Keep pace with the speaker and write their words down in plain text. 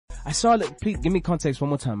I saw it. Please give me context one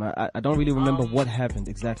more time. I don't really remember what happened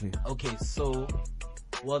exactly. Okay, so,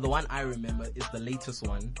 well, the one I remember is the latest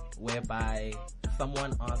one, whereby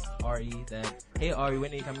someone asked Ari that, hey Ari,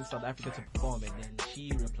 when are you coming to South Africa to perform? And then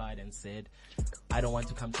she replied and said, I don't want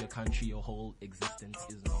to come to your country, your whole existence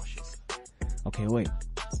is nauseous. Okay, wait.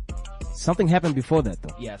 Something happened before that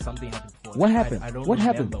though. Yeah, something happened before What that. happened? I don't What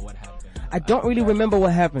remember happened? what happened. I don't really remember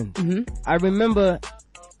what happened. Mm-hmm. I remember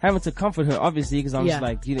having to comfort her, obviously, because I was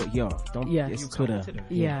like, yo, don't, it's Twitter.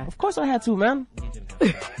 Yeah. Of course I had to, man.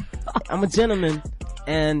 I'm a gentleman,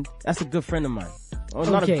 and that's a good friend of mine. Or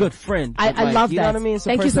not a good friend. I love that. You know what I mean?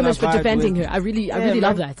 Thank you so much for defending her. I really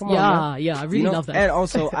love that. Come on, man. I really love that. And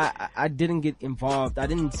also, I didn't get involved. I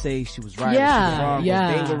didn't say she was right or she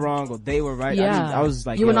was wrong, or they were wrong, or they were right. Yeah. I was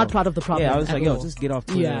like, you were not part of the problem. Yeah, I was like, just get off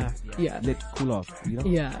Twitter. Yeah. Let cool off, you know?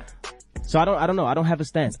 Yeah. So I don't know. I don't have a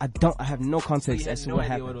stance. I have no context as to no what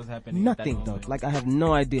idea happened. what was happening Nothing though. Like I have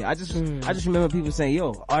no idea. I just remember people saying,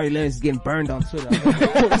 yo, Ari Lennox is getting burned on Twitter. I was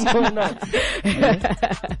like, what's going on?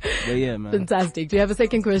 But yeah, man. Fantastic. Do you have a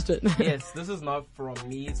second question? Yes, this is not from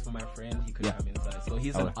me, it's from my friend. He could come inside. So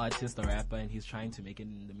he's an artist, a rapper, and he's trying to make it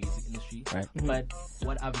in the music industry. Right. But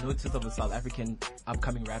what I've noticed of the South African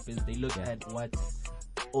upcoming rappers, they look at what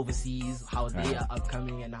overseas, how they are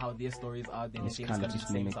upcoming and how their stories are, then they think it's going to be the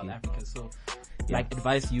same in South Africa. So, like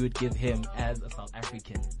advice you would give him as a South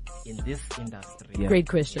African in this industry. Yeah. Great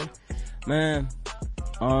question. Man,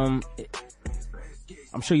 I'm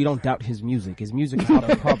sure you don't doubt his music. His music is not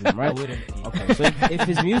a problem, right? I wouldn't be. Okay, so if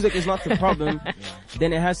his music is not the problem,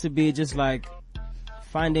 then it has to be just like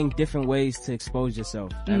finding different ways to expose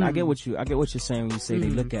yourself. And I get what you're saying when you say they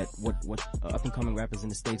look at what up and coming rappers in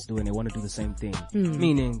the States do and they want to do the same thing.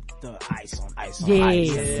 Meaning the ice on ice,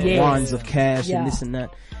 wands of cash and this and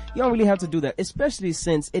that. You don't really have to do that, especially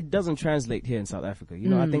since it doesn't translate here in South Africa. You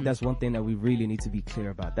know, I think that's one thing that we really need to be clear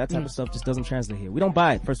about. That type of stuff just doesn't translate here. We don't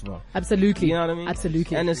buy it, first of all. Absolutely. You know what I mean?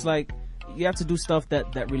 Absolutely. And it's like, you have to do stuff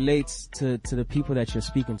that relates to the people that you're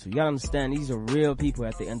speaking to. You gotta understand, these are real people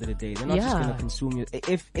at the end of the day. They're not just gonna consume you.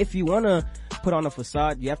 If you wanna put on a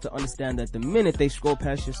facade, you have to understand that the minute they scroll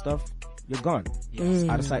past your stuff, you're gone.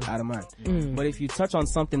 Out of sight, out of mind. But if you touch on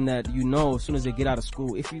something that you know as soon as they get out of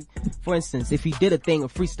school, for instance, if you did a thing, a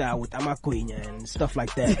freestyle with Amakuinya and stuff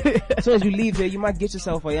like that, as soon as you leave here, you might get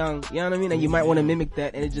yourself a young, you know what I mean? And you might want to mimic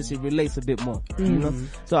that, and it relates a bit more, you know?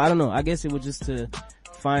 So I don't know. I guess it was just to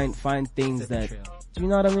find things that, do you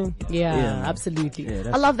know what I mean? Yeah, absolutely.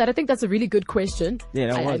 Yeah, I love that. I think that's a really good question.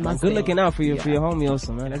 Yeah, that was. Good looking out for your homie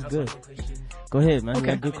also, man. That's good. Go ahead, man.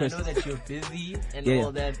 Okay. Good question. I know that you're busy and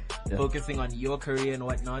all that, focusing on your career and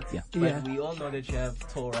whatnot. Yeah. But we all know that you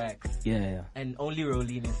have tour racks. Yeah. And only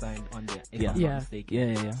Rowlene is signed on there, if I'm not mistaken.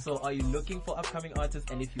 Yeah. So are you looking for upcoming artists?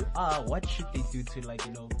 And if you are, what should they do to, like,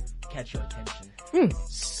 you know, catch your attention?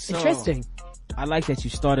 So, interesting. I like that you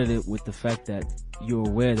started it with the fact that you're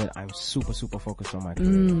aware that I'm super, super focused on my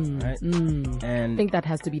career, right? And I think that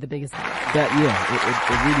has to be the biggest thing. It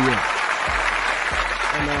really is.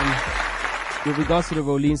 And with regards to the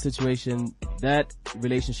Rowlene situation, that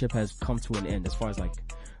relationship has come to an end as far as like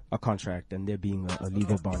a contract and there being a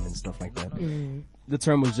legal bond and stuff like that. The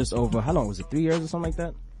term was just over. How long was it? 3 years or something like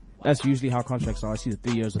that? That's usually how contracts are. It's either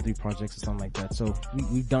 3 years or 3 projects or something like that. So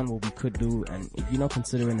we've done what we could do, and you know,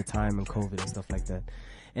 considering the time and COVID and stuff like that.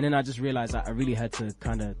 And then I just realized I really had to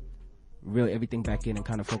kind of reel everything back in and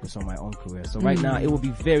kind of focus on my own career. So right now, it would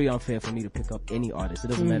be very unfair for me to pick up any artist. It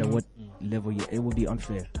doesn't matter what level it would be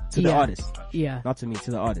unfair to the artist. Yeah. Not to me,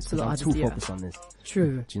 to the artist. Because I'm too focused on this.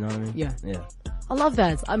 True. Do you know what I mean? Yeah. I love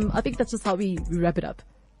that. I think that's just how we wrap it up.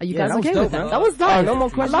 Are you guys okay with that? Man. That was nice. No more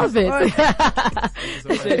questions. I love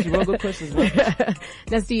it. Well, good questions, man.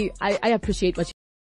 Nasty, I appreciate what you